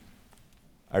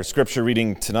Our scripture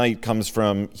reading tonight comes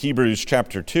from Hebrews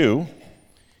chapter 2.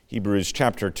 Hebrews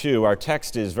chapter 2. Our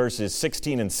text is verses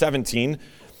 16 and 17.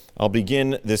 I'll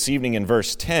begin this evening in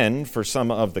verse 10 for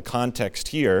some of the context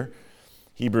here.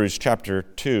 Hebrews chapter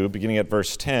 2, beginning at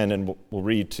verse 10, and we'll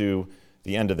read to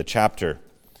the end of the chapter.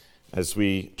 As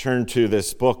we turn to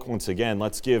this book once again,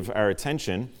 let's give our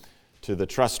attention to the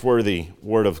trustworthy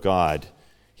Word of God.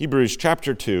 Hebrews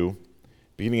chapter 2,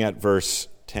 beginning at verse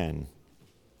 10.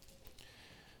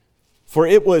 For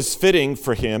it was fitting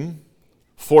for him,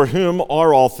 for whom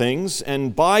are all things,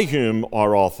 and by whom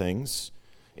are all things,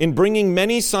 in bringing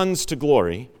many sons to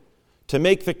glory, to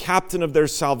make the captain of their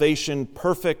salvation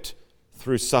perfect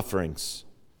through sufferings.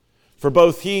 For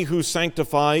both he who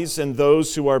sanctifies and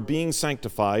those who are being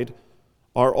sanctified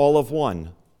are all of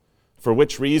one, for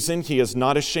which reason he is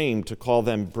not ashamed to call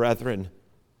them brethren,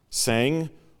 saying,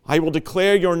 I will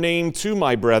declare your name to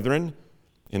my brethren.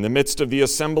 In the midst of the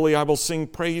assembly I will sing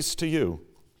praise to you.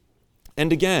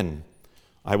 And again,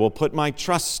 I will put my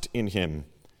trust in him.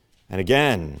 And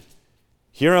again,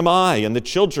 here am I and the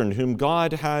children whom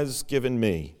God has given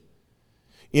me.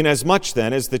 Inasmuch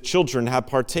then as the children have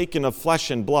partaken of flesh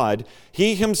and blood,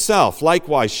 he himself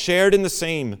likewise shared in the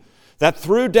same, that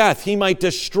through death he might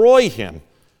destroy him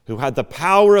who had the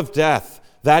power of death,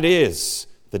 that is,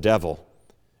 the devil,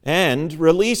 and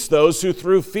release those who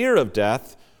through fear of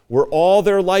death were all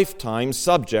their lifetime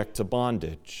subject to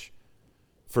bondage.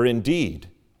 For indeed,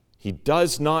 he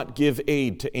does not give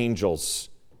aid to angels,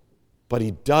 but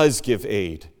he does give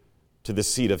aid to the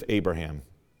seed of Abraham.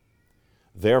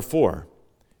 Therefore,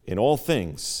 in all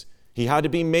things, he had to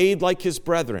be made like his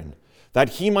brethren, that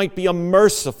he might be a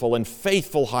merciful and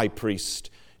faithful high priest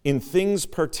in things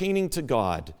pertaining to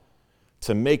God,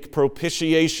 to make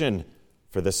propitiation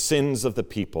for the sins of the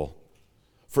people.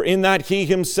 For in that he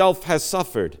himself has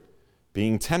suffered,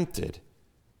 being tempted,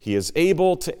 he is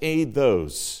able to aid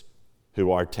those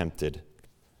who are tempted.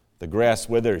 The grass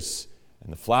withers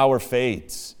and the flower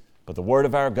fades, but the word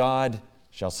of our God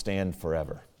shall stand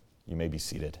forever. You may be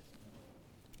seated.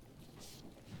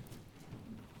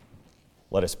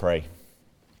 Let us pray.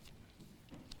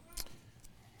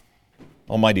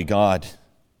 Almighty God,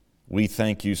 we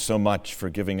thank you so much for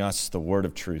giving us the word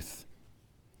of truth.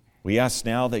 We ask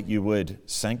now that you would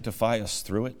sanctify us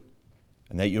through it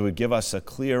and that you would give us a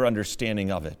clear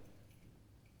understanding of it,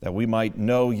 that we might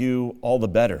know you all the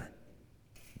better,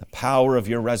 the power of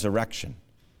your resurrection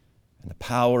and the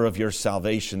power of your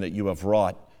salvation that you have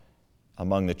wrought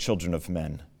among the children of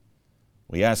men.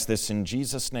 We ask this in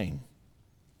Jesus' name.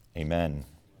 Amen.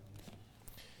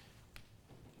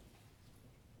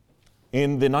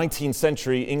 In the 19th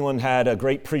century, England had a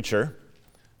great preacher,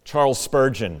 Charles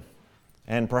Spurgeon.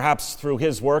 And perhaps through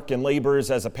his work and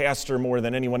labors as a pastor more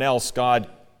than anyone else, God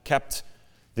kept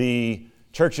the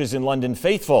churches in London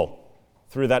faithful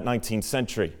through that 19th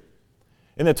century.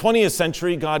 In the 20th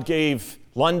century, God gave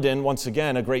London, once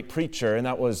again, a great preacher, and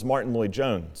that was Martin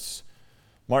Lloyd-Jones.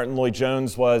 Martin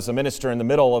Lloyd-Jones was a minister in the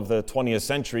middle of the 20th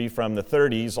century, from the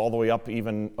 30s all the way up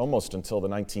even almost until the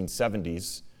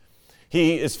 1970s.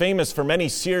 He is famous for many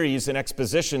series and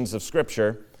expositions of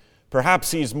Scripture.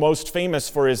 Perhaps he's most famous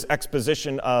for his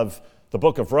exposition of the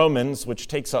book of Romans, which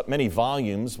takes up many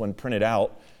volumes when printed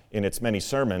out in its many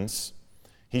sermons.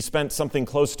 He spent something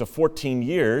close to 14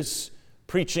 years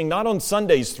preaching not on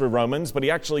Sundays through Romans, but he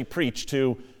actually preached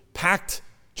to packed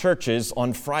churches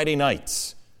on Friday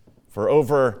nights for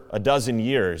over a dozen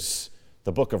years,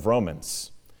 the book of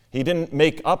Romans. He didn't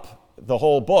make up the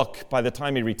whole book by the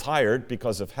time he retired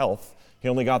because of health. He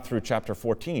only got through chapter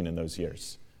 14 in those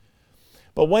years.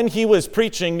 But when he was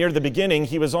preaching near the beginning,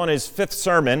 he was on his fifth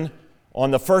sermon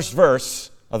on the first verse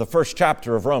of the first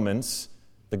chapter of Romans,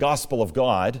 the gospel of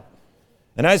God.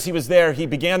 And as he was there, he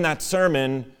began that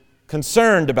sermon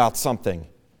concerned about something.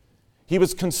 He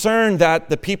was concerned that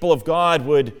the people of God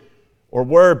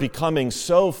were becoming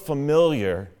so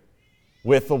familiar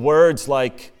with the words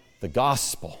like the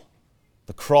gospel,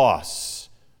 the cross,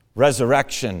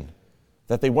 resurrection,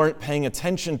 that they weren't paying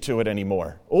attention to it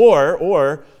anymore.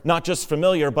 Or not just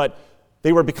familiar, but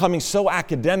they were becoming so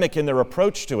academic in their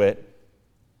approach to it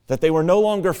that they were no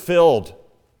longer filled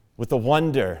with the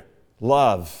wonder,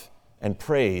 love, and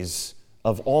praise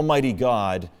of Almighty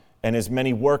God and his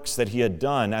many works that he had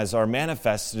done, as are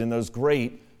manifested in those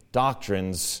great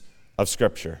doctrines of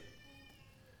Scripture.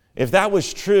 If that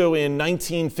was true in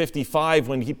 1955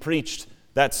 when he preached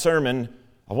that sermon,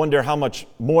 I wonder how much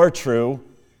more true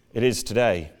it is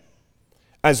today.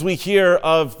 As we hear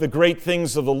of the great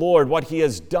things of the Lord, what he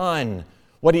has done,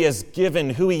 what he has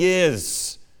given, who he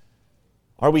is,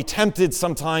 are we tempted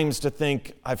sometimes to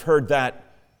think, I've heard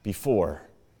that before,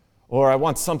 or I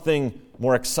want something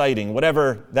more exciting,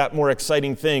 whatever that more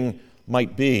exciting thing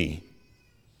might be.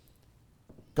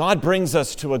 God brings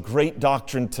us to a great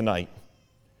doctrine tonight.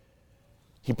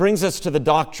 He brings us to the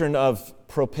doctrine of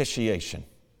propitiation.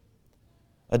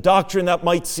 A doctrine that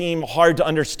might seem hard to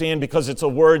understand because it's a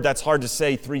word that's hard to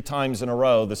say 3 times in a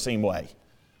row the same way.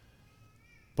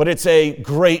 But it's a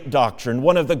great doctrine,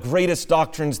 one of the greatest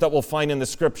doctrines that we'll find in the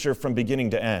Scripture from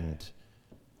beginning to end.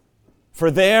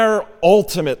 For there,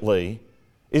 ultimately,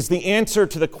 is the answer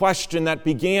to the question that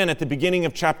began at the beginning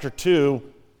of chapter 2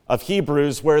 of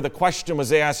Hebrews, where the question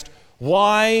was asked,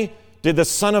 why did the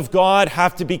Son of God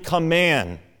have to become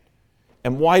man?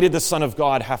 And why did the Son of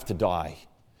God have to die?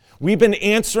 We've been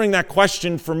answering that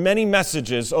question for many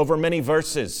messages over many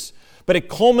verses, but it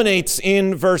culminates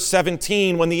in verse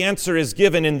 17 when the answer is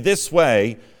given in this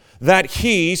way, that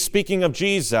he, speaking of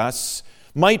Jesus,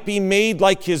 might be made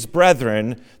like his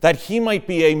brethren, that he might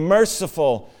be a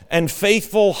merciful and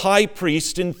faithful high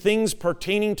priest in things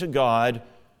pertaining to God,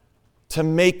 to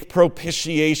make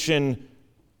propitiation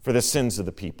for the sins of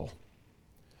the people.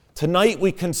 Tonight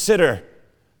we consider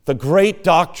the great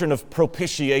doctrine of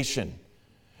propitiation.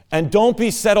 And don't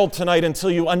be settled tonight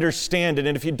until you understand it.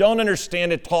 And if you don't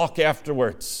understand it, talk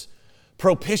afterwards.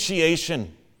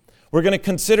 Propitiation. We're going to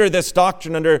consider this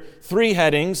doctrine under 3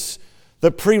 headings: the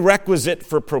prerequisite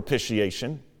for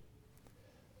propitiation,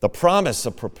 the promise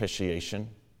of propitiation,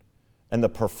 and the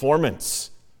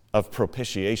performance of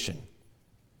propitiation.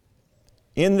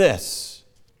 In this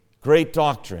great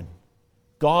doctrine,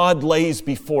 God lays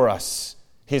before us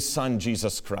his Son,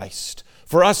 Jesus Christ,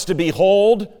 for us to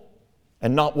behold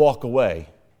and not walk away,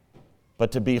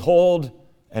 but to behold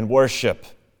and worship.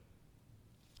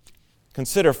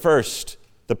 Consider first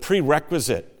the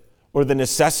prerequisite or the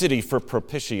necessity for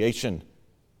propitiation.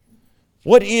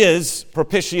 What is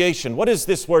propitiation? What does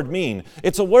this word mean?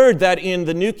 It's a word that in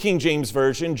the New King James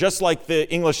Version, just like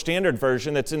the English Standard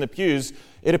Version that's in the pews,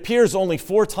 it appears only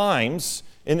 4 times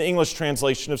in the English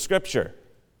translation of Scripture.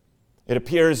 It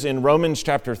appears in Romans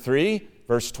chapter 3,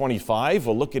 verse 25.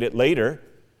 We'll look at it later.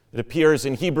 It appears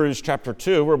in Hebrews chapter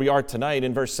 2, where we are tonight,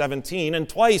 in verse 17. And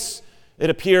twice it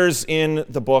appears in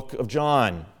the book of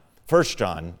John, 1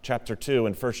 John chapter 2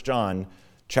 and 1 John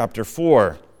chapter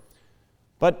 4.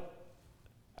 But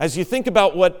as you think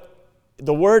about what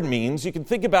the word means, you can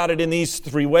think about it in these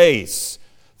 3 ways.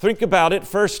 Think about it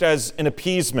first as an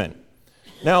appeasement.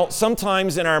 Now,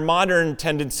 sometimes in our modern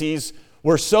tendencies,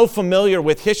 we're so familiar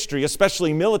with history,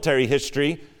 especially military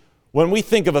history. When we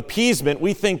think of appeasement,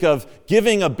 we think of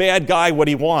giving a bad guy what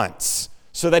he wants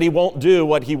so that he won't do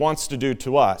what he wants to do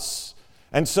to us.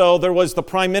 And so there was the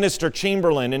Prime Minister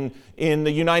Chamberlain in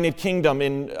the United Kingdom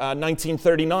in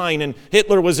 1939, and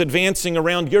Hitler was advancing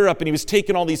around Europe, and he was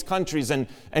taking all these countries, and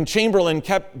Chamberlain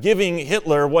kept giving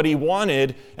Hitler what he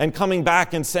wanted and coming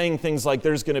back and saying things like,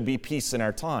 there's going to be peace in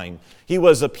our time. He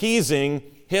was appeasing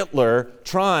Hitler,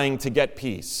 trying to get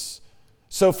peace.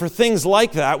 So for things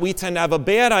like that, we tend to have a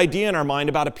bad idea in our mind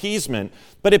about appeasement.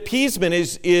 But appeasement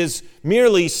is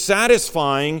merely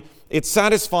satisfying. It's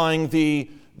satisfying the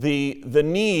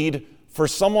need for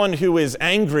someone who is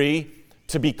angry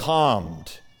to be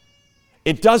calmed.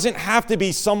 It doesn't have to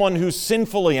be someone who's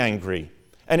sinfully angry.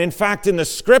 And in fact, in the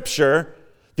Scripture,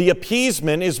 the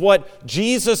appeasement is what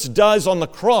Jesus does on the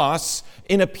cross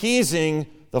in appeasing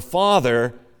the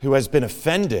Father who has been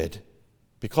offended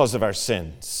because of our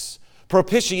sins.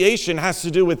 Propitiation has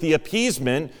to do with the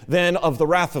appeasement, then, of the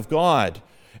wrath of God.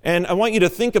 And I want you to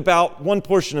think about one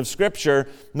portion of Scripture,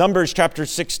 Numbers chapter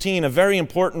 16, a very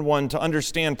important one to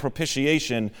understand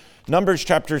propitiation. Numbers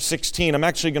chapter 16, I'm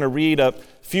actually going to read a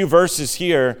few verses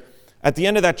here. At the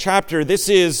end of that chapter, this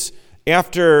is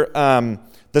after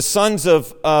the sons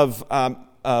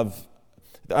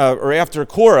after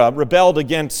Korah rebelled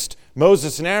against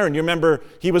Moses and Aaron. You remember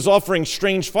he was offering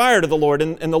strange fire to the Lord,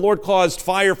 and the Lord caused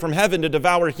fire from heaven to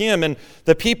devour him, and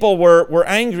the people were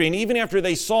angry. And even after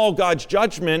they saw God's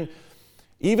judgment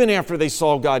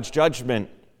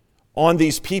on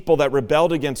these people that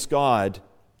rebelled against God,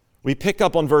 we pick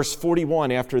up on verse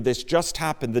 41 after this just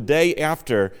happened, the day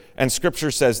after, and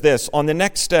Scripture says this: on the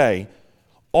next day,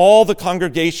 all the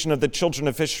congregation of the children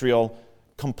of Israel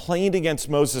complained against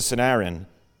Moses and Aaron.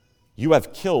 You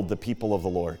have killed the people of the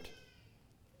Lord.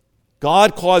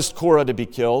 God caused Korah to be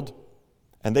killed,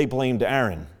 and they blamed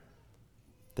Aaron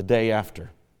the day after.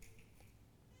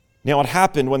 Now it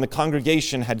happened when the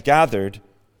congregation had gathered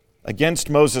against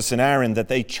Moses and Aaron that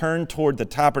they turned toward the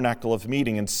tabernacle of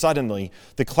meeting, and suddenly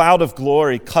the cloud of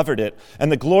glory covered it,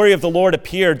 and the glory of the Lord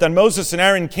appeared. Then Moses and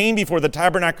Aaron came before the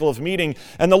tabernacle of meeting,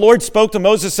 and the Lord spoke to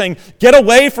Moses, saying, "Get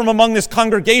away from among this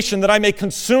congregation, that I may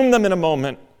consume them in a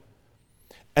moment."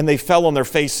 and they fell on their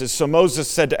faces. So Moses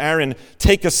said to Aaron,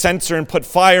 "Take a censer and put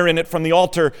fire in it from the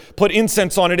altar, put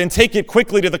incense on it, and take it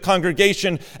quickly to the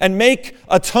congregation, and make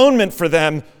atonement for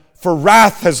them, for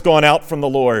wrath has gone out from the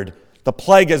Lord. The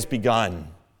plague has begun."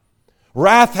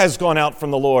 Wrath has gone out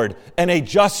from the Lord, and a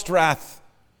just wrath,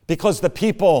 because the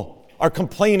people are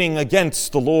complaining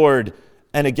against the Lord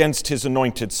and against his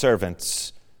anointed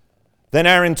servants. Then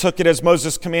Aaron took it as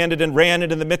Moses commanded and ran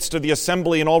it in the midst of the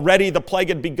assembly, and already the plague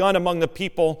had begun among the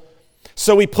people.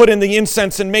 So he put in the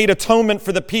incense and made atonement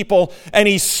for the people, and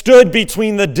he stood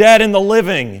between the dead and the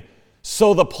living.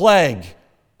 So the plague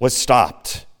was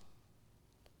stopped.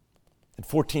 And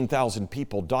 14,000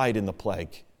 people died in the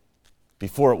plague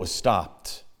before it was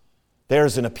stopped.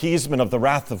 There's an appeasement of the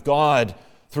wrath of God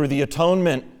through the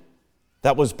atonement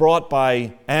that was brought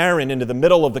by Aaron into the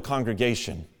middle of the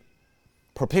congregation.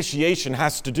 Propitiation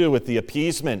has to do with the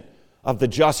appeasement of the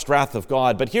just wrath of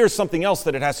God. But here's something else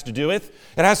that it has to do with.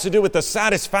 It has to do with the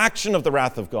satisfaction of the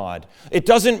wrath of God. It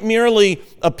doesn't merely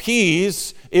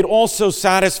appease, it also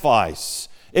satisfies.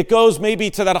 It goes maybe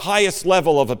to that highest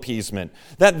level of appeasement,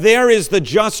 that there is the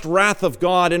just wrath of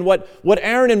God. And what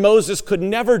Aaron and Moses could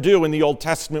never do in the Old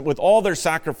Testament with all their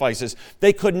sacrifices,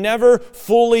 they could never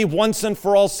fully, once and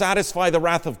for all, satisfy the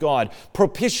wrath of God.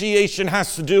 Propitiation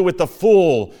has to do with the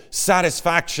full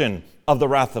satisfaction of the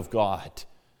wrath of God.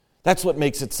 That's what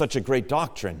makes it such a great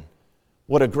doctrine.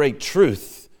 What a great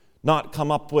truth, not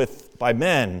come up with by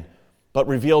men, but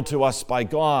revealed to us by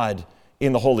God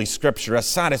in the Holy Scripture. A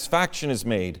satisfaction is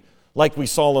made, like we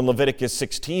saw in Leviticus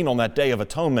 16 on that Day of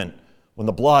Atonement, when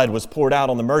the blood was poured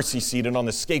out on the mercy seat and on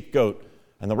the scapegoat,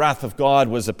 and the wrath of God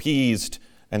was appeased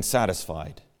and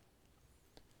satisfied.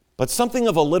 But something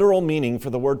of a literal meaning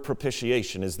for the word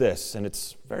propitiation is this, and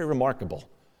it's very remarkable.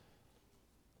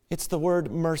 It's the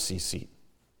word mercy seat.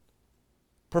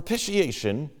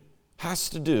 Propitiation has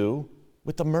to do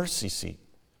with the mercy seat.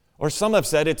 Or some have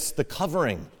said it's the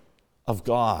covering of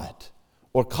God,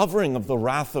 or covering of the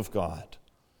wrath of God.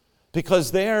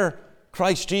 Because there,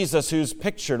 Christ Jesus, who's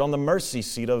pictured on the mercy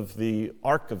seat of the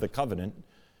Ark of the Covenant,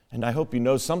 and I hope you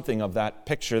know something of that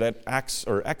picture that Acts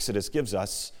or Exodus gives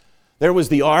us. There was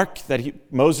the ark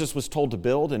that Moses was told to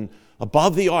build, and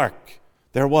above the ark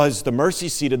there was the mercy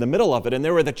seat in the middle of it, and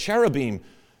there were the cherubim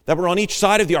that were on each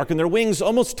side of the ark, and their wings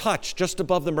almost touched just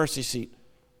above the mercy seat.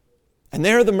 And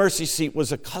there the mercy seat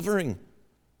was a covering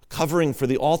for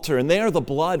the altar, and there the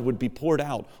blood would be poured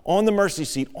out on the mercy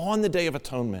seat on the Day of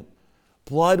Atonement.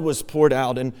 Blood was poured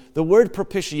out, and the word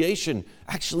propitiation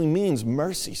actually means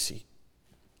mercy seat,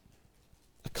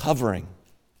 a covering.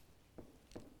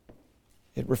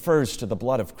 It refers to the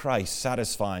blood of Christ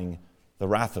satisfying the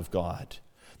wrath of God.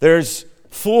 There's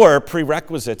 4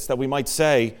 prerequisites that we might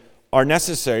say are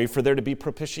necessary for there to be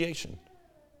propitiation.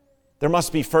 There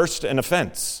must be first an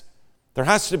offense. There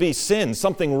has to be sin,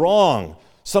 something wrong,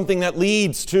 something that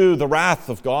leads to the wrath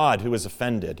of God who is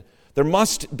offended. There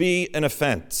must be an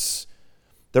offense.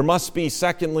 There must be,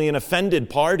 secondly, an offended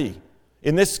party.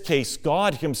 In this case,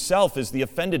 God himself is the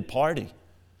offended party.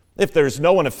 If there's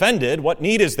no one offended, what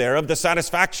need is there of the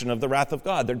satisfaction of the wrath of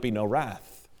God? There'd be no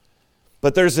wrath.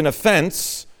 But there's an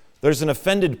offense, there's an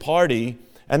offended party,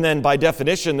 and then by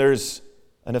definition, there's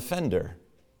an offender,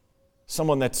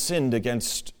 someone that sinned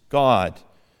against God.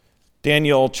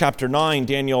 Daniel chapter 9,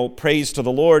 Daniel prays to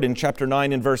the Lord in chapter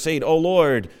 9 and verse 8, "O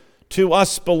Lord, to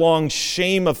us belongs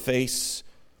shame of face,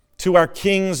 to our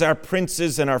kings, our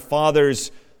princes, and our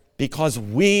fathers, because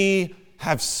we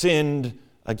have sinned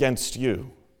against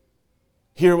you."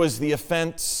 Here was the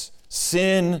offense,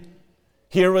 sin.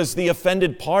 Here was the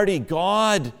offended party,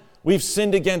 God. We've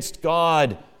sinned against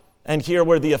God. And here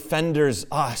were the offenders,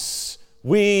 us.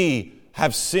 We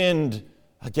have sinned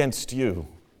against you.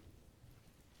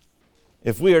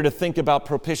 If we are to think about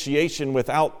propitiation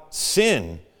without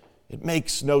sin, it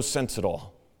makes no sense at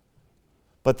all.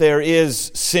 But there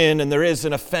is sin, and there is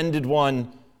an offended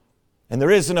one, and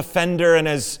there is an offender. And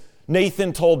as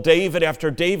Nathan told David after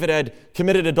David had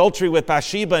committed adultery with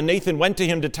Bathsheba, and Nathan went to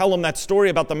him to tell him that story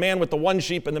about the man with the one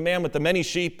sheep and the man with the many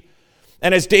sheep.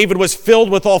 And as David was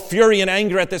filled with all fury and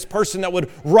anger at this person that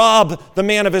would rob the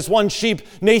man of his one sheep,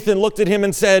 Nathan looked at him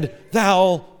and said,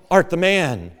 "Thou art the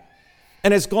man."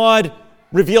 And as God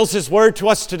reveals his word to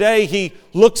us today, he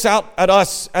looks out at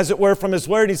us, as it were, from his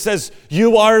word. He says,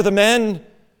 "You are the men,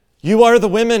 you are the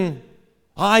women.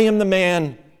 I am the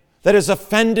man that has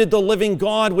offended the living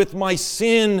God with my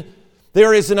sin.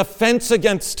 There is an offense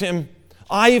against him.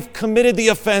 I've committed the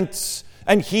offense,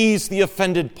 and he's the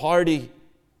offended party."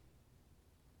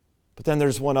 But then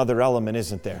there's one other element,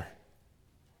 isn't there?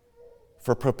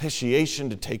 For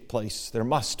propitiation to take place, there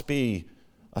must be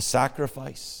a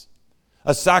sacrifice.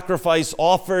 a sacrifice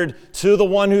offered to the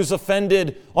one who's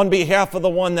offended on behalf of the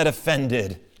one that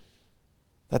offended,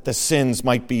 that the sins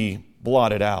might be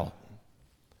blotted out.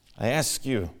 I ask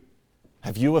you,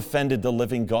 have you offended the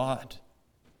living God?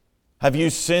 Have you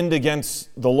sinned against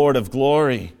the Lord of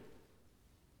glory?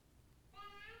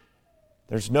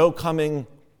 There's no coming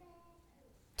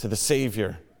to the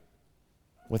Savior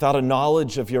without a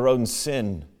knowledge of your own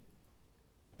sin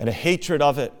and a hatred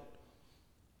of it,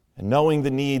 and knowing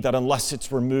the need that unless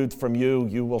it's removed from you,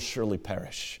 you will surely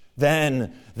perish.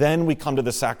 Then we come to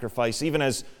the sacrifice, even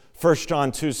as 1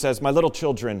 John 2 says, "My little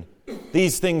children,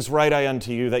 these things write I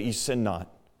unto you, that you sin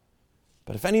not.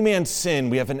 But if any man sin,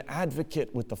 we have an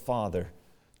advocate with the Father,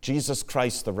 Jesus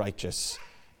Christ the righteous.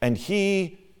 And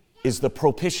he is the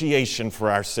propitiation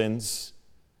for our sins,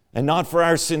 and not for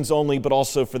our sins only, but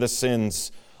also for the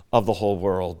sins of the whole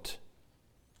world."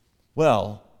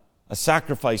 Well, a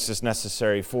sacrifice is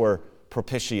necessary for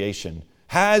propitiation.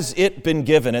 Has it been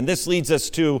given? And this leads us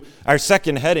to our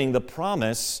second heading, the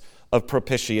promise of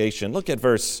propitiation. Look at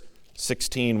verse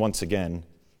 16 once again.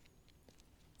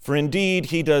 "For indeed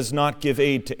he does not give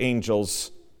aid to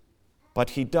angels,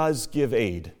 but he does give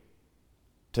aid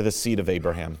to the seed of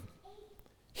Abraham."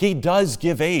 He does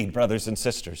give aid, brothers and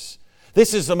sisters.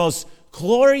 This is the most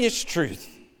glorious truth,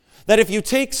 that if you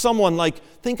take someone like,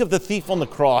 think of the thief on the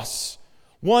cross,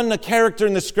 a character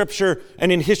in the Scripture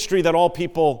and in history that all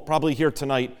people probably here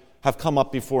tonight have come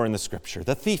up before in the Scripture,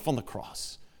 the thief on the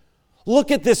cross.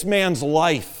 Look at this man's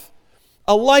life,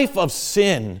 a life of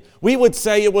sin. We would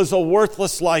say it was a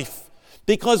worthless life,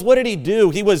 because what did he do?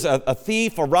 He was a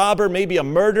thief, a robber, maybe a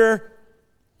murderer.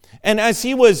 And as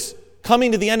he was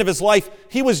coming to the end of his life,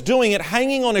 he was doing it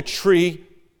hanging on a tree,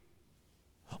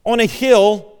 on a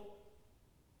hill,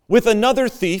 with another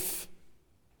thief,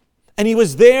 and he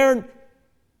was there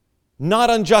not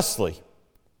unjustly.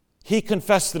 He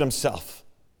confessed it himself.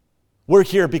 "We're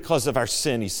here because of our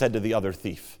sin," he said to the other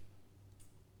thief.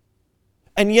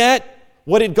 And yet,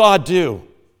 what did God do?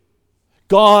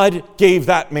 God gave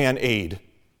that man aid.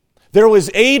 There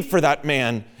was aid for that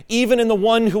man, even in the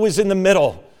one who was in the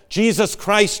middle, Jesus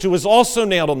Christ, who was also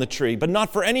nailed on the tree, but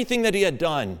not for anything that he had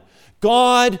done.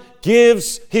 God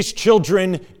gives his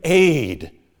children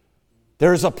aid.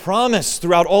 There is a promise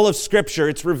throughout all of Scripture.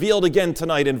 It's revealed again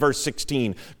tonight in verse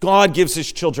 16. God gives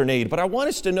his children aid. But I want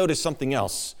us to notice something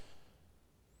else.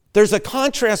 There's a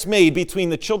contrast made between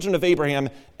the children of Abraham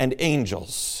and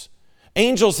angels.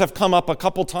 Angels have come up a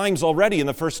couple times already in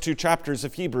the first 2 chapters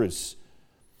of Hebrews.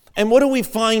 And what do we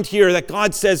find here that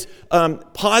God says,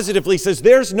 positively says,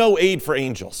 there's no aid for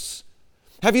angels?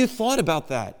 Have you thought about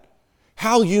that?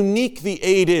 How unique the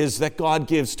aid is that God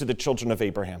gives to the children of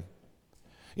Abraham.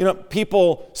 You know,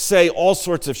 people say all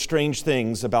sorts of strange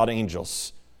things about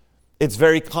angels. It's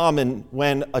very common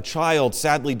when a child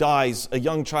sadly dies, a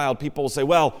young child, people will say,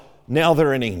 well, now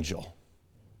they're an angel.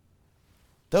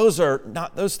 Those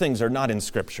things are not in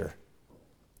Scripture.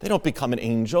 They don't become an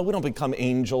angel. We don't become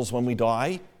angels when we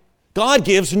die. God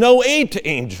gives no aid to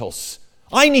angels.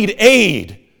 I need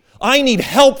aid. I need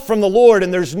help from the Lord,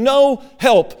 and there's no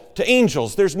help to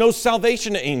angels. There's no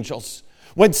salvation to angels.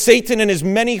 When Satan and his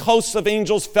many hosts of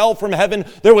angels fell from heaven,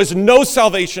 there was no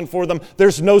salvation for them.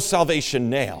 There's no salvation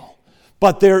now.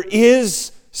 But there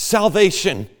is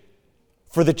salvation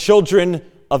for the children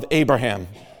of Abraham,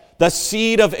 the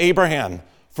seed of Abraham.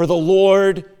 For the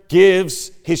Lord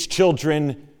gives his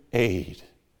children aid.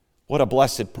 What a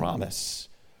blessed promise.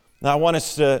 Now I want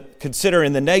us to consider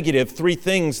in the negative 3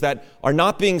 things that are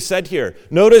not being said here.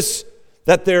 Notice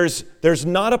that there's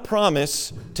not a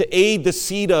promise to aid the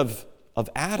seed of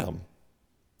Adam,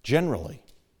 generally.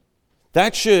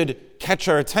 That should catch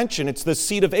our attention. It's the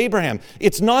seed of Abraham.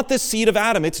 It's not the seed of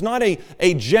Adam. It's not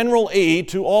a general aid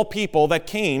to all people that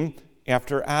came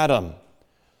after Adam.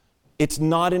 It's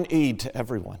not an aid to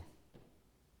everyone.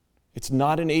 It's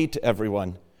not an aid to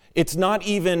everyone. It's not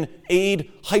even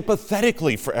aid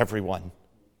hypothetically for everyone.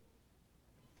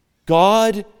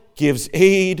 God gives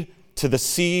aid to the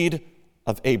seed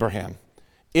of Abraham.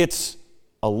 It's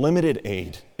a limited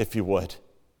aid, if you would.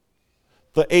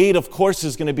 The aid, of course,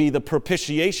 is going to be the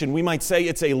propitiation. We might say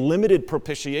it's a limited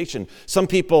propitiation. Some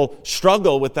people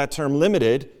struggle with that term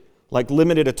limited, like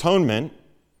limited atonement.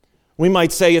 We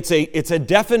might say it's a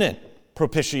definite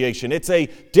propitiation. It's a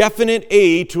definite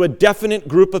aid to a definite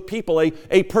group of people,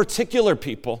 a particular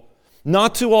people.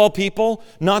 Not to all people,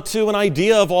 not to an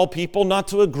idea of all people, not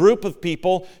to a group of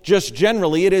people, just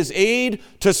generally. It is aid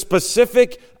to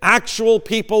specific, actual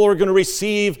people who are going to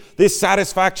receive this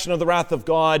satisfaction of the wrath of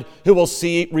God, who will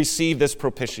receive this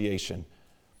propitiation.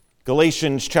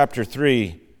 Galatians chapter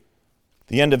 3,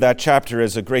 the end of that chapter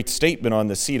is a great statement on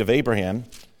the seed of Abraham.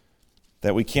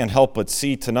 that we can't help but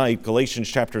see tonight. Galatians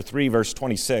chapter 3, verse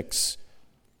 26.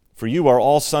 For you are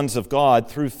all sons of God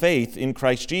through faith in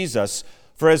Christ Jesus.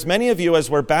 For as many of you as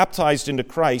were baptized into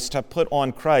Christ have put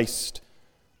on Christ.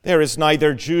 There is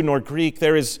neither Jew nor Greek.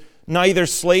 There is neither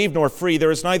slave nor free.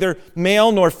 There is neither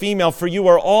male nor female. For you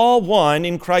are all one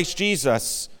in Christ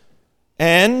Jesus.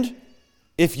 And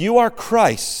if you are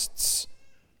Christ's,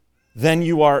 then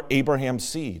you are Abraham's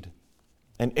seed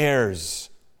and heirs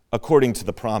according to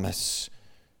the promise.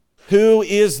 Who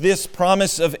is this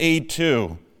promise of aid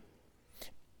to?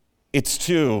 It's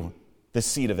to the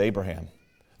seed of Abraham.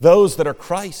 Those that are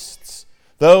Christ's,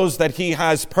 those that he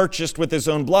has purchased with his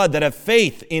own blood, that have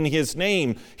faith in his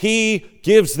name, he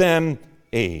gives them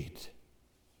aid.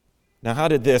 Now, how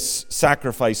did this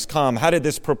sacrifice come? How did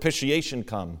this propitiation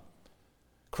come?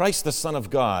 Christ, the Son of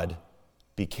God,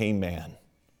 became man.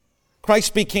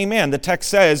 Christ became man. The text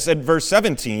says in verse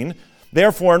 17,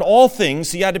 therefore in all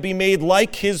things he had to be made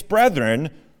like his brethren,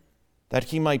 that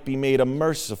he might be made a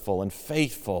merciful and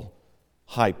faithful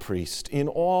high priest. In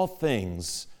all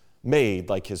things made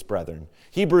like his brethren.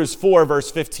 Hebrews 4 verse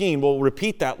 15 will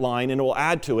repeat that line and will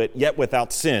add to it, yet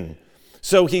without sin.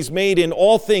 So he's made in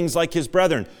all things like his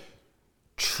brethren.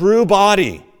 True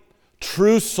body,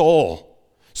 true soul.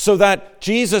 So that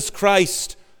Jesus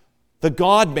Christ, the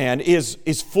God-man, is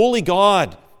fully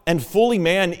God and fully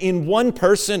man in one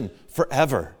person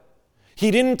forever.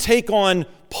 He didn't take on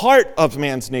part of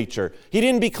man's nature. He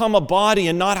didn't become a body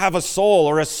and not have a soul,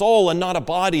 or a soul and not a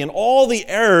body. And all the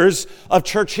errors of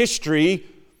church history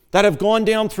that have gone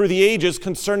down through the ages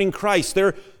concerning Christ, there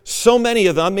are so many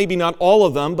of them, maybe not all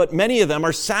of them, but many of them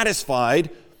are satisfied.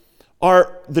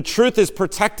 The truth is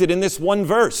protected in this one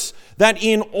verse, that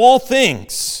in all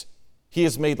things he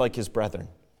is made like his brethren,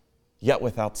 yet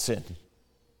without sin,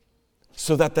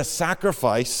 so that the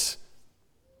sacrifice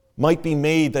might be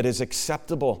made that is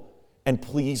acceptable and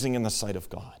pleasing in the sight of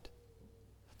God.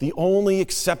 The only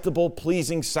acceptable,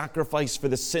 pleasing sacrifice for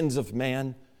the sins of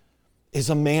man is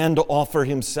a man to offer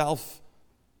himself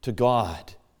to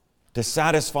God, to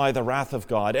satisfy the wrath of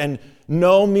God. And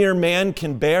no mere man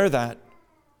can bear that.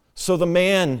 So the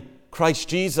man, Christ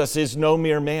Jesus, is no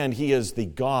mere man. He is the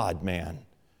God-man,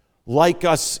 like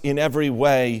us in every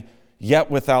way, yet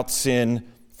without sin,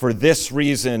 for this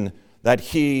reason, that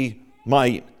he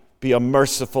might be a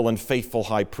merciful and faithful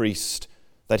high priest,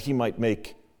 that he might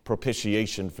make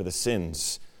propitiation for the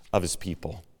sins of his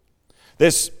people.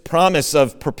 This promise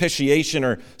of propitiation,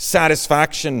 or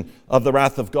satisfaction of the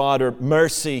wrath of God, or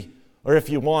mercy, or if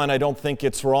you want, I don't think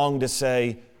it's wrong to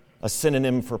say a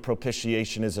synonym for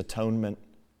propitiation is atonement.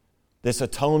 This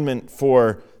atonement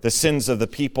for the sins of the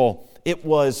people, it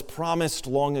was promised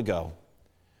long ago.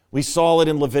 We saw it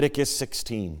in Leviticus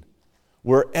 16.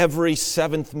 Where every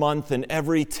 7th month and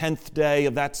every 10th day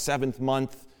of that 7th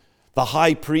month, the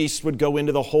high priest would go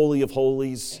into the Holy of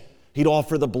Holies. He'd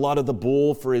offer the blood of the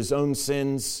bull for his own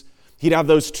sins. He'd have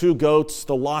those 2 goats.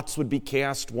 The lots would be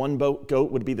cast. One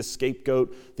goat would be the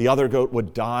scapegoat. The other goat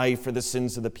would die for the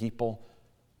sins of the people.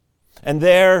 And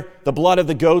there, the blood of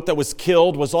the goat that was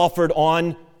killed was offered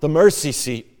on the mercy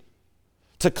seat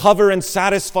to cover and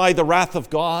satisfy the wrath of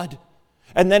God.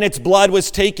 And then its blood was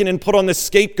taken and put on the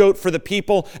scapegoat for the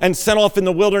people and sent off in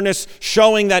the wilderness,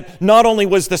 showing that not only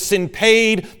was the sin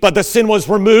paid, but the sin was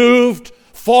removed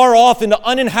far off into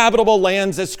uninhabitable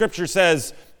lands, as Scripture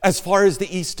says, as far as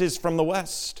the east is from the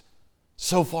west.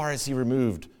 So far as he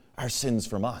removed our sins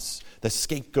from us. The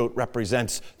scapegoat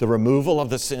represents the removal of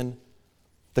the sin.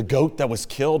 The goat that was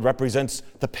killed represents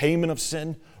the payment of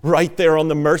sin. Right there on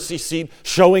the mercy seat,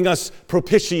 showing us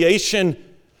propitiation,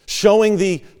 showing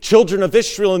the children of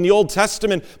Israel in the Old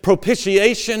Testament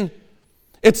propitiation.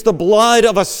 It's the blood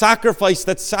of a sacrifice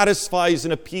that satisfies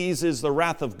and appeases the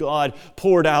wrath of God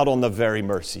poured out on the very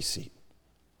mercy seat.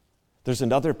 There's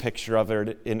another picture of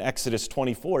it in Exodus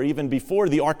 24, even before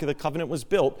the Ark of the Covenant was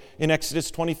built in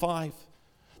Exodus 25.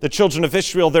 The children of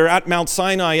Israel, they're at Mount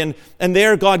Sinai, and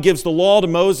there God gives the law to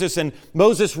Moses, and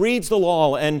Moses reads the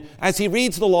law, and as he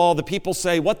reads the law, the people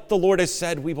say, what the Lord has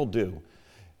said we will do.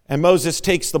 And Moses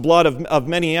takes the blood of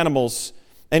many animals,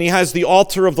 and he has the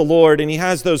altar of the Lord, and he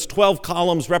has those 12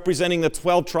 columns representing the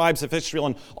 12 tribes of Israel,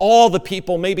 and all the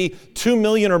people, maybe 2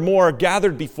 million or more, are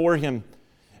gathered before him.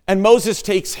 And Moses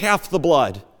takes half the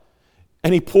blood,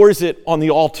 and he pours it on the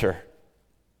altar.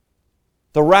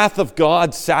 The wrath of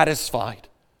God satisfied,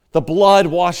 the blood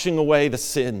washing away the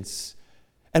sins.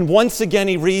 And once again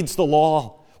he reads the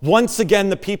law. Once again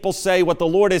the people say what the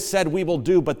Lord has said we will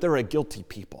do, but they're a guilty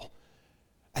people.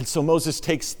 And so Moses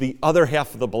takes the other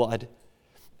half of the blood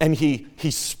and he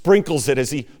sprinkles it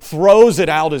as he throws it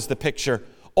out as the picture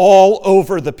all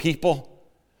over the people.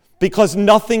 because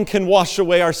nothing can wash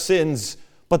away our sins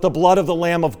but the blood of the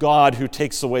Lamb of God who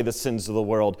takes away the sins of the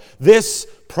world. This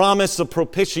promise of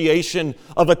propitiation,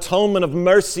 of atonement, of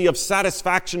mercy, of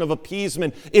satisfaction, of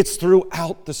appeasement, it's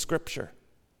throughout the Scripture,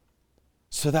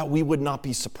 so that we would not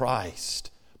be surprised,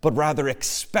 but rather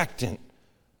expectant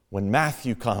when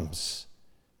Matthew comes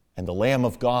and the Lamb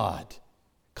of God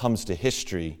comes to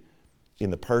history in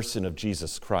the person of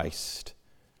Jesus Christ.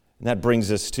 And that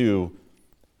brings us to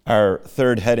our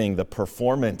third heading, the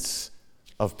performance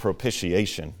of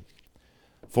propitiation.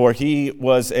 For he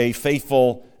was a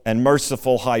faithful and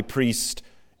merciful high priest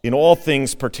in all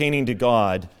things pertaining to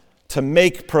God, to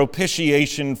make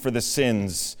propitiation for the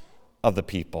sins of the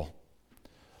people.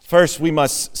 First, we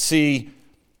must see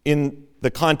in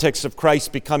the context of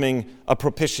Christ becoming a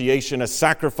propitiation, a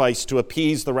sacrifice to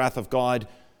appease the wrath of God,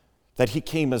 that he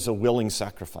came as a willing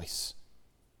sacrifice.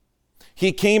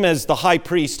 He came as the high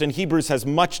priest, and Hebrews has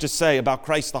much to say about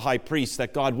Christ the high priest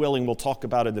that, God willing, we'll talk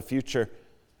about in the future.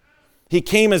 He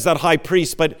came as that high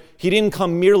priest, but he didn't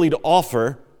come merely to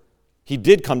offer. He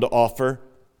did come to offer,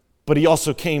 but he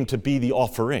also came to be the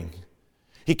offering.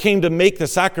 He came to make the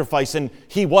sacrifice, and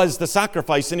he was the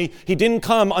sacrifice, and he didn't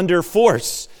come under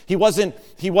force. He wasn't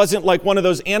like one of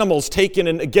those animals taken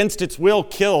and against its will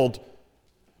killed.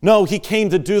 No, he came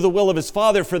to do the will of his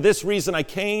Father. For this reason I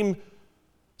came,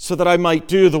 so that I might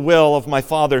do the will of my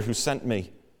Father who sent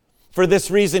me. For this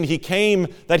reason he came,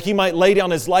 that he might lay down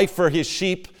his life for his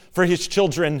sheep, for his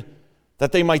children,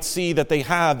 that they might see that they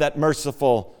have that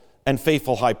merciful and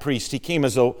faithful high priest. He came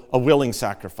as a willing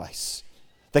sacrifice.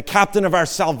 The captain of our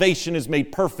salvation is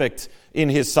made perfect in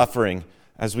his suffering,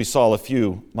 as we saw a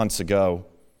few months ago.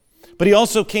 But he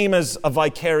also came as a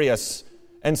vicarious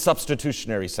and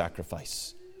substitutionary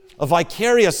sacrifice. A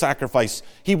vicarious sacrifice.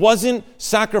 He wasn't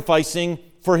sacrificing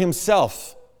for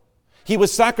himself. He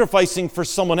was sacrificing for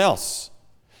someone else.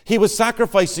 He was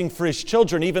sacrificing for his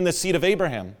children, even the seed of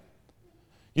Abraham.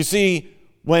 You see,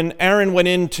 when Aaron went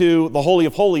into the Holy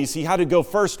of Holies, he had to go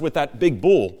first with that big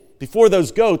bull. Before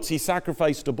those goats, he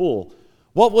sacrificed a bull.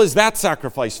 What was that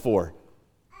sacrifice for?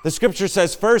 The Scripture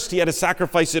says first he had to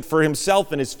sacrifice it for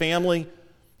himself and his family.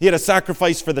 He had a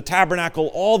sacrifice for the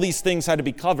tabernacle. All these things had to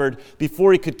be covered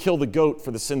before he could kill the goat for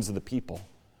the sins of the people.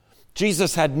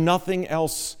 Jesus had nothing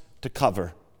else to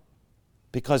cover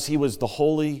because he was the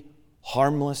holy,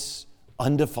 harmless,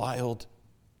 undefiled,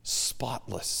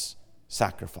 spotless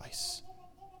sacrifice.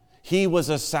 He was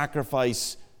a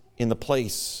sacrifice in the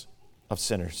place of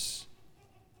sinners.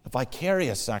 A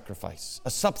vicarious sacrifice, a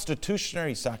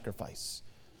substitutionary sacrifice.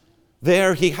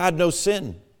 There he had no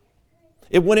sin.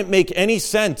 It wouldn't make any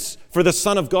sense for the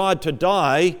Son of God to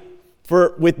die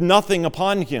with nothing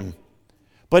upon him.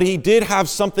 But he did have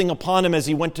something upon him as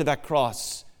he went to that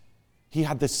cross. He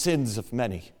had the sins of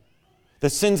many. The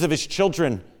sins of his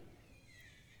children.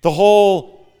 The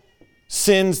whole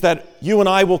sins that you and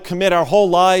I will commit our whole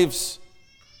lives.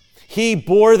 He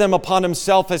bore them upon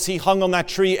himself as he hung on that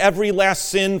tree. Every last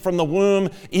sin from the womb,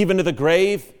 even to the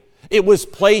grave. It was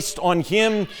placed on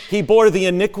him. He bore the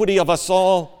iniquity of us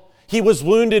all. He was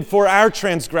wounded for our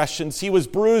transgressions. He was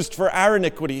bruised for our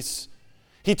iniquities.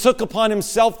 He took upon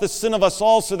himself the sin of us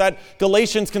all so that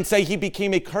Galatians can say he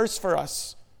became a curse for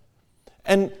us.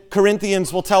 And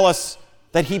Corinthians will tell us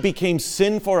that he became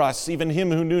sin for us, even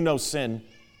him who knew no sin.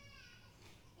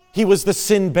 He was the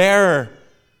sin bearer.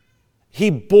 He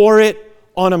bore it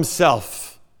on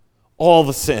himself, all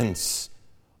the sins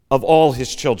of all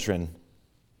his children.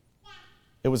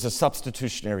 It was a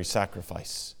substitutionary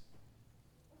sacrifice.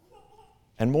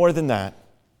 And more than that,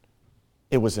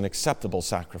 it was an acceptable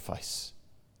sacrifice.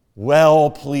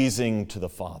 Well-pleasing to the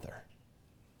Father.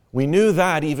 We knew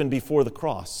that even before the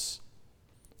cross.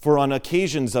 For on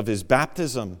occasions of his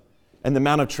baptism and the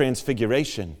Mount of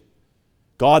Transfiguration,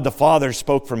 God the Father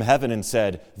spoke from heaven and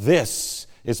said, "This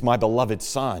is my beloved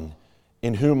Son,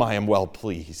 in whom I am well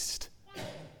pleased."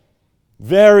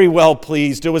 Very well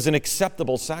pleased. It was an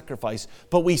acceptable sacrifice.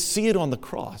 But we see it on the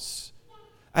cross.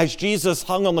 As Jesus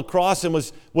hung on the cross and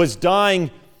was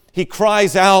dying, he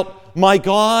cries out, my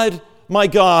God,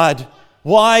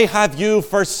 why have you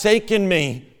forsaken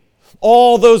me?"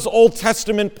 All those Old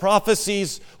Testament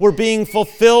prophecies were being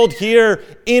fulfilled here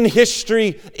in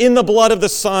history, in the blood of the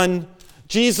Son.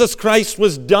 Jesus Christ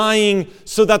was dying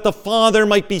so that the Father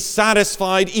might be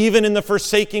satisfied even in the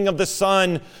forsaking of the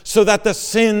Son, so that the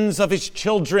sins of his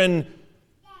children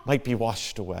might be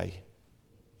washed away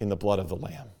in the blood of the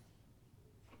Lamb.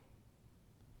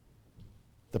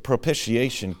 The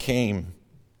propitiation came.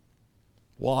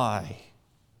 Why?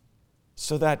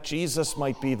 So that Jesus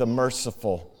might be the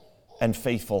merciful and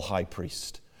faithful high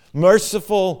priest.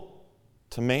 Merciful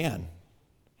to man,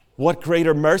 What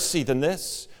greater mercy than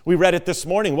this? We read it this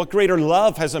morning. What greater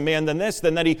love has a man than this,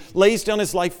 than that he lays down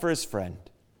his life for his friend?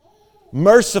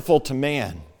 Merciful to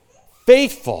man,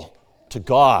 faithful to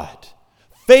God,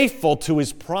 faithful to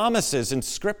his promises in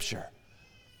Scripture.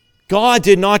 God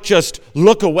did not just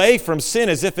look away from sin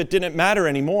as if it didn't matter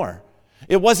anymore.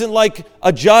 It wasn't like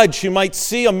a judge who might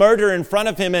see a murder in front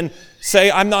of him and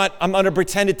say, I'm going to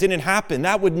pretend it didn't happen.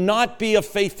 That would not be a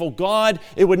faithful God.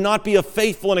 It would not be a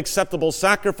faithful and acceptable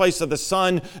sacrifice of the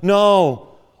Son.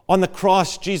 No. On the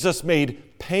cross, Jesus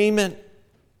made payment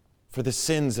for the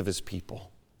sins of his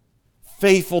people.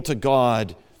 Faithful to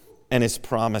God and his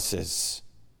promises.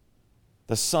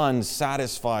 The Son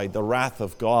satisfied the wrath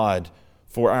of God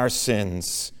for our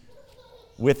sins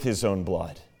with his own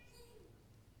blood.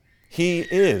 He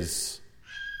is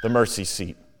the mercy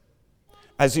seat.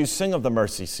 As you sing of the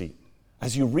mercy seat,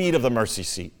 as you read of the mercy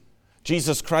seat,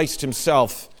 Jesus Christ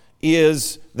himself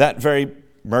is that very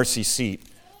mercy seat.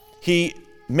 He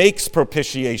makes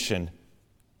propitiation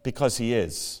because he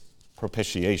is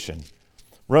propitiation.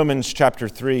 Romans chapter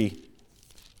 3,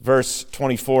 verse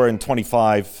 24 and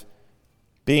 25.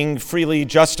 Being freely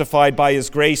justified by his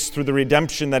grace through the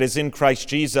redemption that is in Christ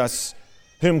Jesus,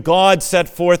 whom God set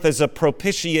forth as a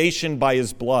propitiation by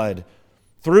his blood,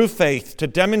 through faith to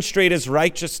demonstrate his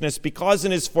righteousness, because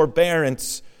in his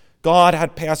forbearance God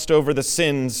had passed over the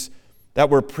sins that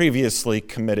were previously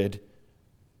committed.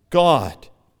 God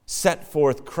set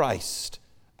forth Christ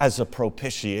as a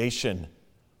propitiation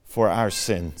for our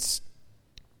sins.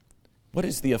 What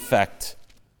is the effect?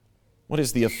 What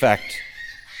is the effect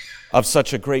of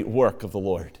such a great work of the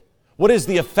Lord? What is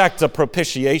the effect of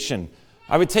propitiation?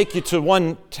 I would take you to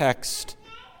one text.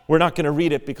 We're not going to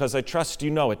read it because I trust you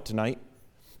know it tonight.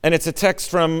 And it's a text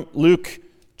from Luke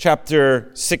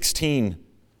chapter 16,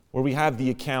 where we have the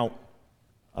account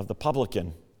of the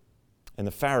publican and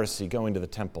the Pharisee going to the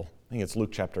temple. I think it's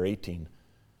Luke chapter 18.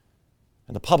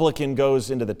 And the publican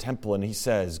goes into the temple and he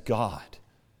says, God,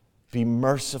 be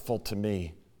merciful to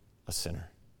me, a sinner.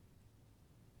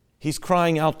 He's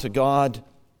crying out to God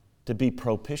to be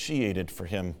propitiated for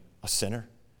him, a sinner.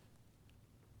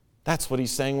 That's what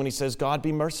he's saying when he says, God,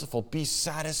 be merciful. Be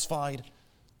satisfied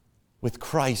with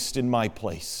Christ in my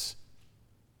place.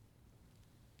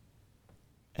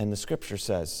 And the Scripture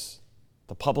says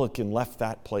the publican left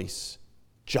that place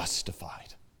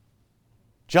justified.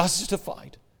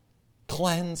 Justified,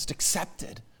 cleansed,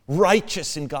 accepted,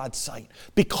 righteous in God's sight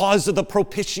because of the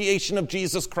propitiation of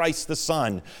Jesus Christ the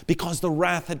Son, because the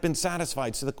wrath had been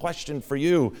satisfied. So the question for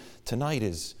you tonight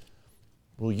is,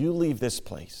 will you leave this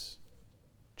place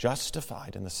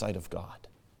justified in the sight of God?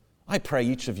 I pray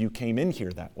each of you came in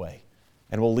here that way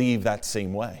and will leave that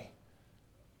same way.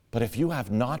 But if you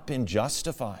have not been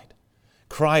justified,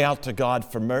 cry out to God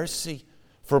for mercy,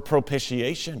 for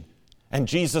propitiation. And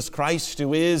Jesus Christ,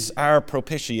 who is our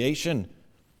propitiation,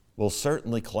 will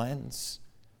certainly cleanse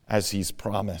as he's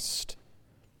promised.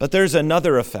 But there's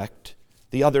another effect.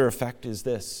 The other effect is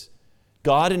this.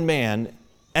 God and man,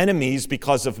 enemies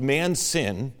because of man's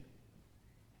sin,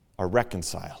 are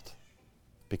reconciled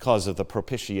because of the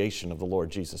propitiation of the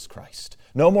Lord Jesus Christ.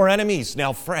 No more enemies,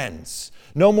 now friends.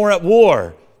 No more at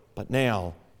war, but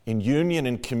now in union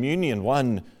and communion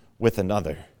one with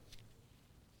another.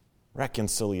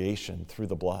 Reconciliation through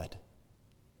the blood.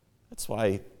 That's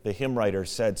why the hymn writer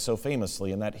said so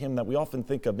famously in that hymn that we often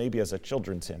think of maybe as a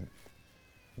children's hymn,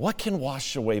 what can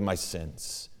wash away my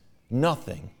sins?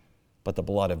 Nothing but the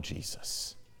blood of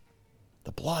Jesus.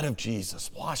 The blood of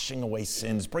Jesus, washing away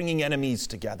sins, bringing enemies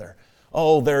together.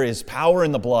 Oh, there is power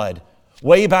in the blood.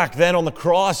 Way back then on the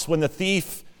cross when the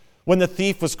thief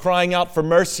was crying out for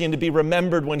mercy and to be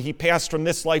remembered when he passed from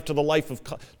this life to the life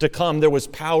to come, there was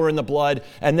power in the blood,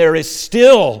 and there is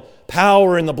still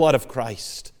power in the blood of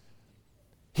Christ.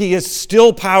 He is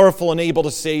still powerful and able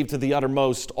to save to the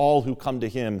uttermost all who come to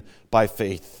him by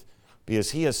faith,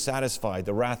 because he has satisfied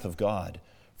the wrath of God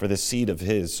for the seed of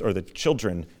his, or the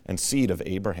children and seed of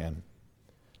Abraham.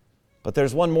 But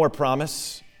there's one more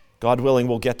promise. God willing,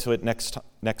 we'll get to it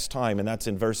next time, and that's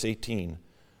in verse 18.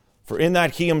 For in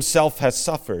that he himself has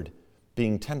suffered,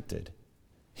 being tempted,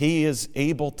 he is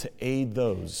able to aid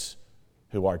those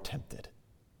who are tempted.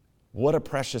 What a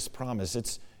precious promise.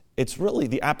 It's really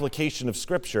the application of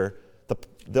Scripture,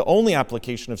 the only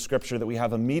application of Scripture that we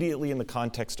have immediately in the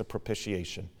context of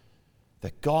propitiation.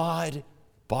 That God,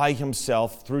 by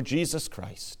himself, through Jesus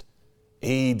Christ,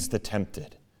 aids the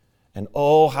tempted. And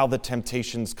oh, how the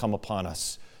temptations come upon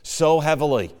us so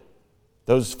heavily.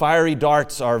 Those fiery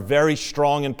darts are very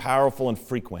strong and powerful and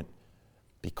frequent.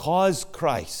 Because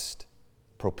Christ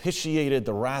propitiated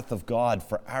the wrath of God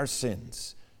for our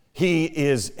sins, he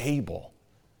is able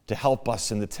to help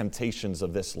us in the temptations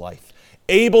of this life,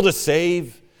 able to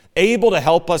save, able to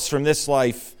help us from this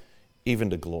life even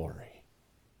to glory.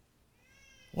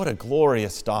 What a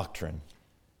glorious doctrine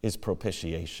is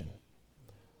propitiation.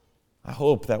 I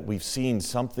hope that we've seen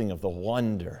something of the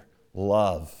wonder,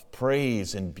 love,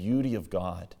 praise, and beauty of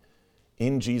God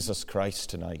in Jesus Christ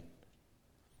tonight.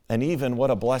 And even what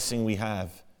a blessing we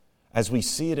have as we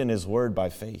see it in His Word by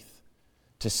faith,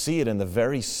 to see it in the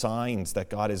very signs that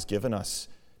God has given us,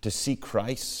 to see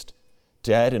Christ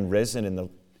dead and risen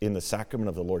in the sacrament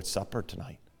of the Lord's Supper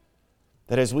tonight.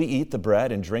 That as we eat the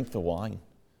bread and drink the wine,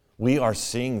 we are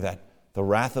seeing that the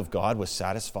wrath of God was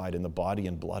satisfied in the body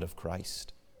and blood of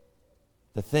Christ.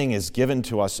 The thing is given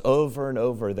to us over and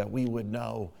over that we would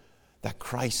know that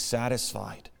Christ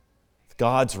satisfied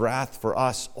God's wrath for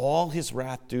us, all His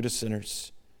wrath due to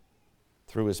sinners,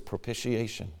 through His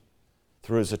propitiation,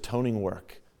 through His atoning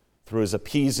work, through His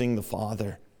appeasing the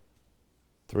Father,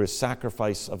 through His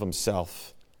sacrifice of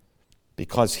Himself,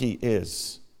 because He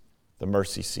is the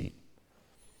mercy seat.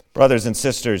 Brothers and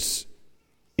sisters,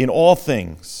 in all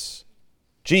things,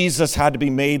 Jesus had to be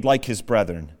made like His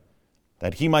brethren,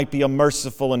 that He might be a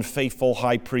merciful and faithful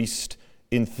high priest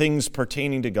in things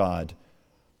pertaining to God,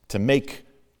 to make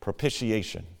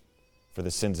propitiation for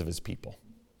the sins of His people.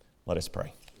 Let us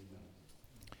pray.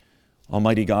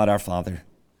 Almighty God, our Father,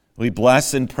 we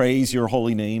bless and praise Your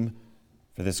holy name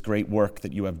for this great work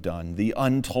that You have done, the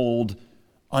untold,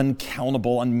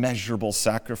 uncountable, unmeasurable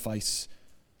sacrifice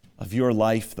of Your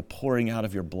life, the pouring out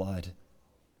of Your blood,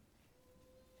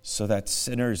 so that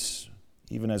sinners,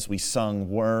 even as we sung,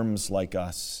 worms like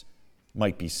us,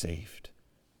 might be saved.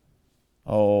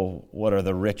 Oh, what are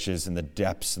the riches and the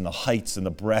depths and the heights and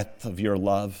the breadth of Your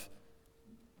love.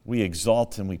 We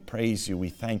exalt and we praise You. We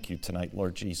thank You tonight,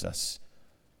 Lord Jesus,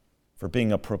 for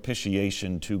being a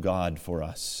propitiation to God for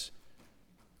us.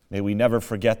 May we never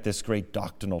forget this great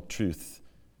doctrinal truth.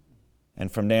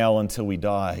 And from now until we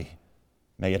die,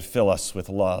 may it fill us with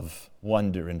love,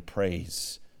 wonder, and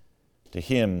praise to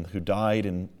Him who died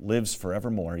and lives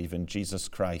forevermore, even Jesus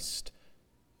Christ,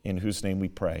 in whose name we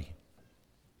pray.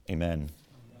 Amen.